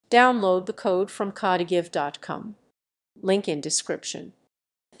Download the code from codigive.com. Link in description.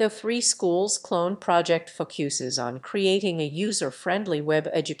 The W3schools clone project focuses on creating a user-friendly web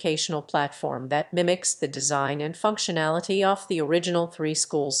educational platform that mimics the design and functionality of the original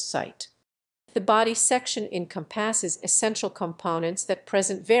W3schools site. The body section encompasses essential components that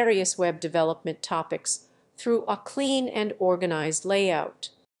present various web development topics through a clean and organized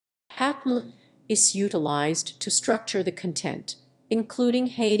layout. HTML is utilized to structure the content, including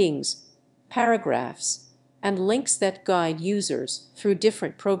headings, paragraphs, and links that guide users through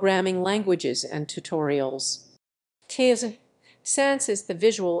different programming languages and tutorials. Sense is the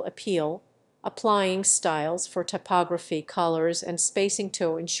visual appeal, applying styles for typography, colors, and spacing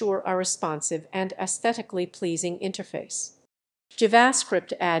to ensure a responsive and aesthetically pleasing interface.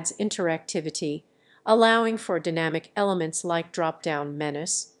 JavaScript adds interactivity, allowing for dynamic elements like drop-down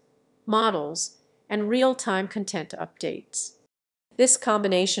menus, models, and real-time content updates. This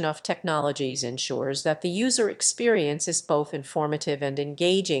combination of technologies ensures that the user experience is both informative and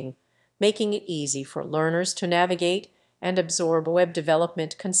engaging, making it easy for learners to navigate and absorb web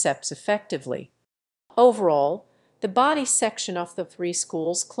development concepts effectively. Overall, the body section of the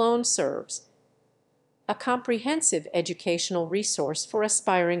W3schools clone serves a comprehensive educational resource for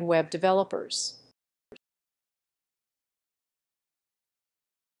aspiring web developers.